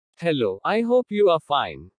Hello, I hope you are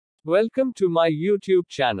fine. Welcome to my YouTube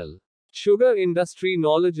channel, Sugar Industry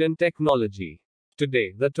Knowledge and Technology.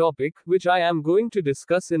 Today, the topic, which I am going to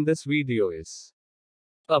discuss in this video is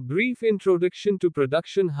a brief introduction to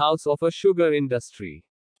production house of a sugar industry.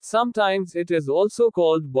 Sometimes it is also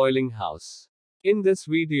called boiling house. In this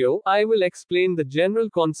video, I will explain the general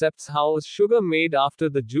concepts how is sugar made after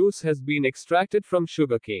the juice has been extracted from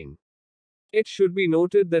sugarcane. It should be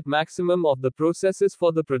noted that maximum of the processes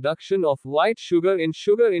for the production of white sugar in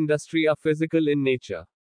sugar industry are physical in nature.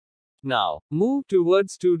 Now, move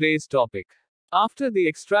towards today's topic. After the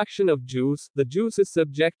extraction of juice, the juice is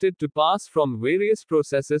subjected to pass from various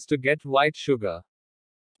processes to get white sugar.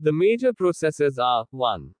 The major processes are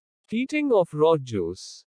 1. Heating of raw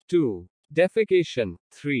juice. 2. Defecation.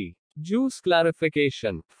 3. Juice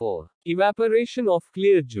clarification. 4. Evaporation of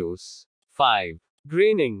clear juice. 5.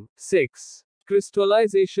 Graining. 6.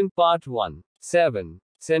 Crystallization Part 1. 7.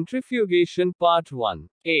 Centrifugation Part 1.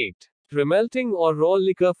 8. Remelting or raw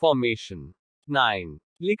liquor formation. 9.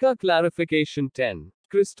 Liquor clarification. 10.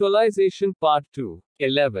 Crystallization Part 2.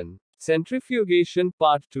 11. Centrifugation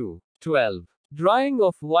Part 2. 12. Drying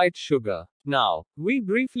of white sugar. Now, we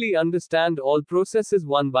briefly understand all processes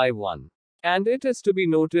one by one. And it is to be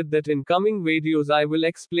noted that in coming videos I will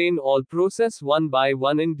explain all process one by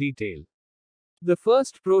one in detail. The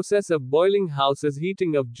first process of boiling house is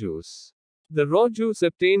heating of juice. The raw juice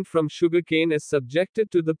obtained from sugarcane is subjected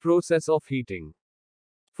to the process of heating.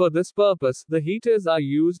 For this purpose, the heaters are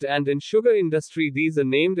used, and in sugar industry these are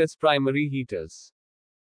named as primary heaters.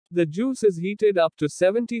 The juice is heated up to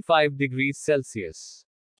 75 degrees Celsius.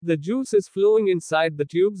 The juice is flowing inside the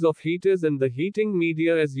tubes of heaters and the heating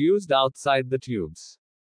media is used outside the tubes.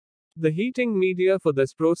 The heating media for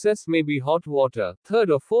this process may be hot water, third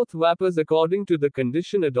or fourth vapors according to the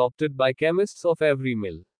condition adopted by chemists of every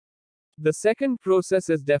mill. The second process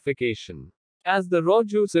is defecation. As the raw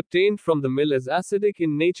juice obtained from the mill is acidic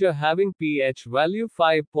in nature, having pH value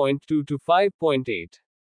 5.2 to 5.8.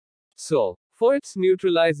 So, for its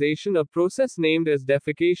neutralization a process named as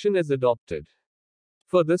defecation is adopted.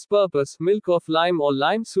 For this purpose, milk of lime or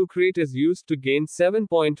lime sucrate is used to gain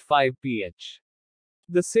 7.5 pH.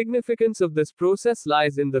 The significance of this process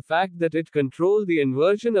lies in the fact that it controls the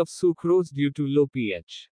inversion of sucrose due to low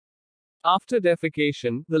pH. After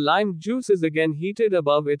defecation, the lime juice is again heated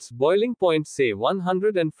above its boiling point, say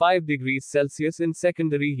 105 degrees Celsius in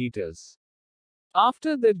secondary heaters.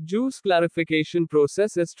 After that, juice clarification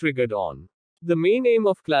process is triggered on. The main aim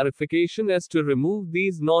of clarification is to remove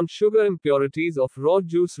these non-sugar impurities of raw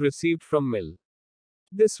juice received from mill.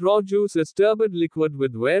 This raw juice is turbid liquid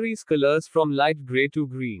with various colors from light gray to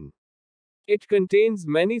green. It contains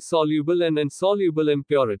many soluble and insoluble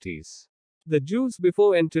impurities. The juice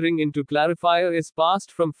before entering into clarifier is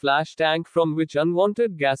passed from flash tank from which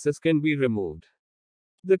unwanted gases can be removed.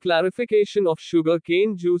 The clarification of sugar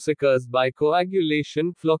cane juice occurs by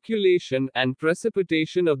coagulation, flocculation, and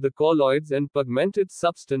precipitation of the colloids and pigmented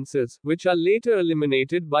substances, which are later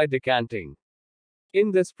eliminated by decanting.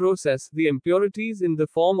 In this process, the impurities in the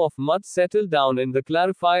form of mud settle down in the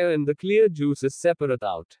clarifier and the clear juice is separated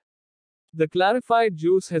out. The clarified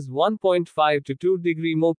juice has 1.5 to 2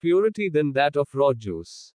 degree more purity than that of raw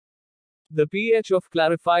juice. The pH of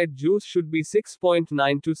clarified juice should be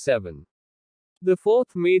 6.9 to 7. The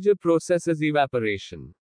fourth major process is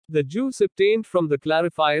evaporation. The juice obtained from the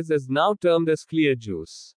clarifiers is now termed as clear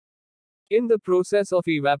juice. In the process of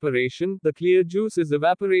evaporation, the clear juice is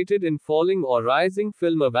evaporated in falling or rising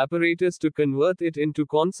film evaporators to convert it into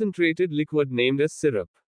concentrated liquid named as syrup.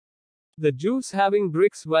 The juice having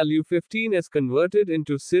Brix value 15 is converted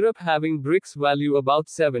into syrup having Brix value about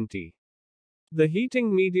 70. The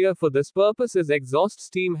heating media for this purpose is exhaust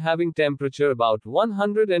steam having temperature about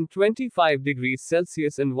 125 degrees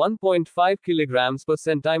Celsius and 1.5 kilograms per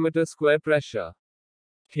centimeter square pressure.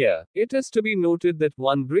 Here, it is to be noted that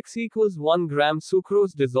 1 Brix equals 1 gram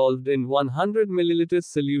sucrose dissolved in 100 milliliters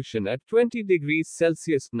solution at 20 degrees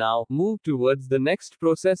Celsius. Now, move towards the next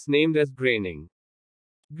process named as graining.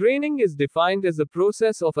 Graining is defined as a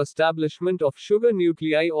process of establishment of sugar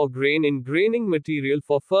nuclei or grain in graining material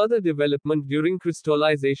for further development during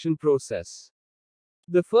crystallization process.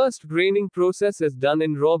 The first graining process is done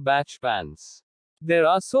in raw batch pans. There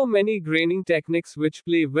are so many graining techniques which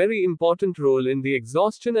play very important role in the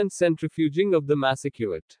exhaustion and centrifuging of the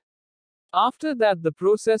massicate. After that, the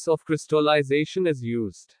process of crystallization is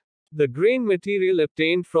used. The grain material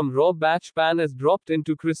obtained from raw batch pan is dropped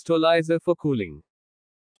into crystallizer for cooling.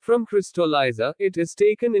 From crystallizer, it is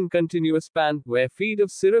taken in continuous pan, where feed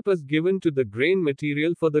of syrup is given to the grain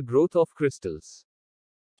material for the growth of crystals.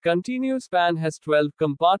 Continuous pan has 12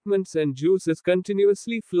 compartments and juices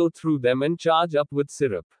continuously flow through them and charge up with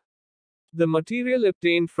syrup. The material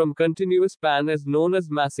obtained from continuous pan is known as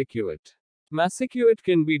massicate. Massicate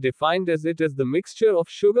can be defined as it is the mixture of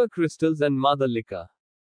sugar crystals and mother liquor.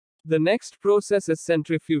 The next process is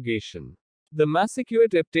centrifugation. The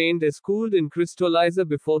massicate obtained is cooled in crystallizer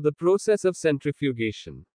before the process of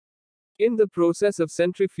centrifugation. In the process of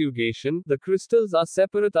centrifugation, the crystals are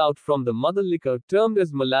separate out from the mother liquor, termed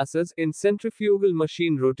as molasses, in centrifugal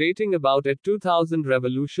machine rotating about at 2000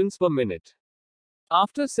 revolutions per minute.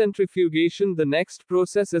 After centrifugation, the next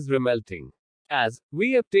process is remelting. As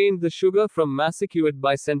we obtained the sugar from massicate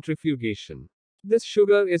by centrifugation. This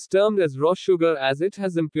sugar is termed as raw sugar as it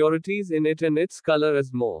has impurities in it and its color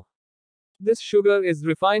is more. This sugar is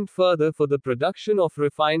refined further for the production of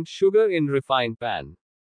refined sugar in refined pan.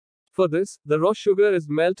 For this, the raw sugar is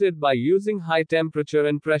melted by using high temperature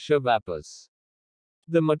and pressure vapors.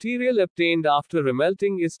 The material obtained after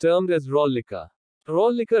remelting is termed as raw liquor. Raw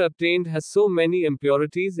liquor obtained has so many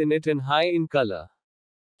impurities in it and high in color.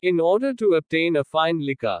 In order to obtain a fine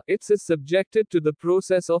liquor, it is subjected to the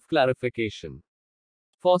process of clarification.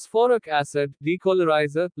 Phosphoric acid,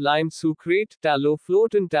 decolorizer, lime sucrate, tallow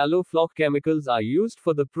float and tallow flock chemicals are used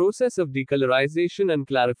for the process of decolorization and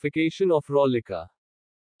clarification of raw liquor.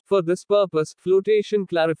 For this purpose, flotation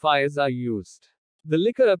clarifiers are used. The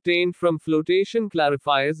liquor obtained from flotation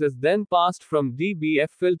clarifiers is then passed from DBF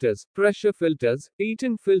filters, pressure filters,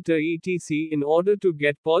 Eaton filter etc. in order to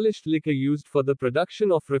get polished liquor used for the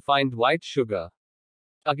production of refined white sugar.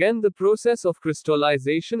 Again, the process of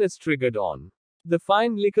crystallization is triggered on. The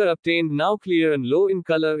fine liquor obtained, now clear and low in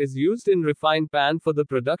color, is used in refined pan for the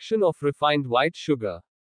production of refined white sugar.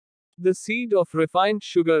 The seed of refined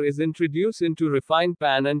sugar is introduced into refined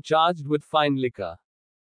pan and charged with fine liquor.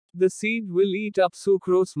 The seed will eat up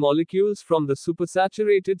sucrose molecules from the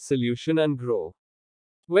supersaturated solution and grow.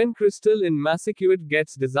 When crystal in massicate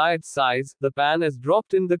gets desired size, the pan is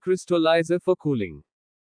dropped in the crystallizer for cooling.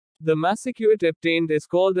 The massicate obtained is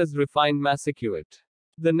called as refined massicate.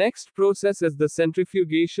 The next process is the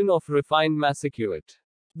centrifugation of refined massicate.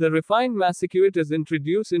 The refined massicate is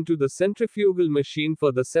introduced into the centrifugal machine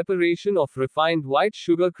for the separation of refined white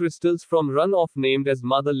sugar crystals from runoff named as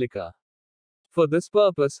mother liquor. For this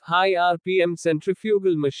purpose, high RPM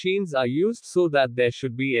centrifugal machines are used so that there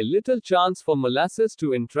should be a little chance for molasses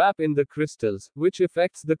to entrap in the crystals, which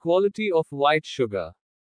affects the quality of white sugar.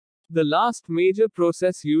 The last major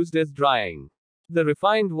process used is drying. The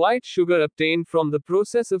refined white sugar obtained from the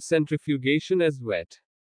process of centrifugation is wet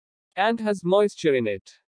and has moisture in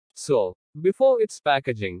it. So, before its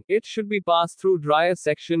packaging, it should be passed through dryer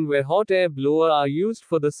section where hot air blower are used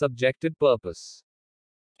for the subjected purpose.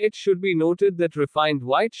 It should be noted that refined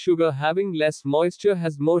white sugar having less moisture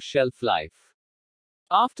has more shelf life.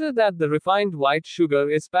 After that, the refined white sugar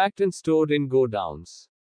is packed and stored in godowns.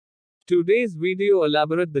 Today's video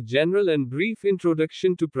elaborate the general and brief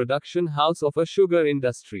introduction to production house of a sugar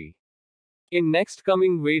industry. In next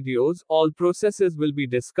coming videos, all processes will be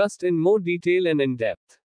discussed in more detail and in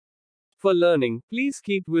depth. For learning, please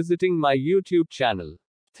keep visiting my YouTube channel.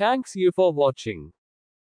 Thanks you for watching.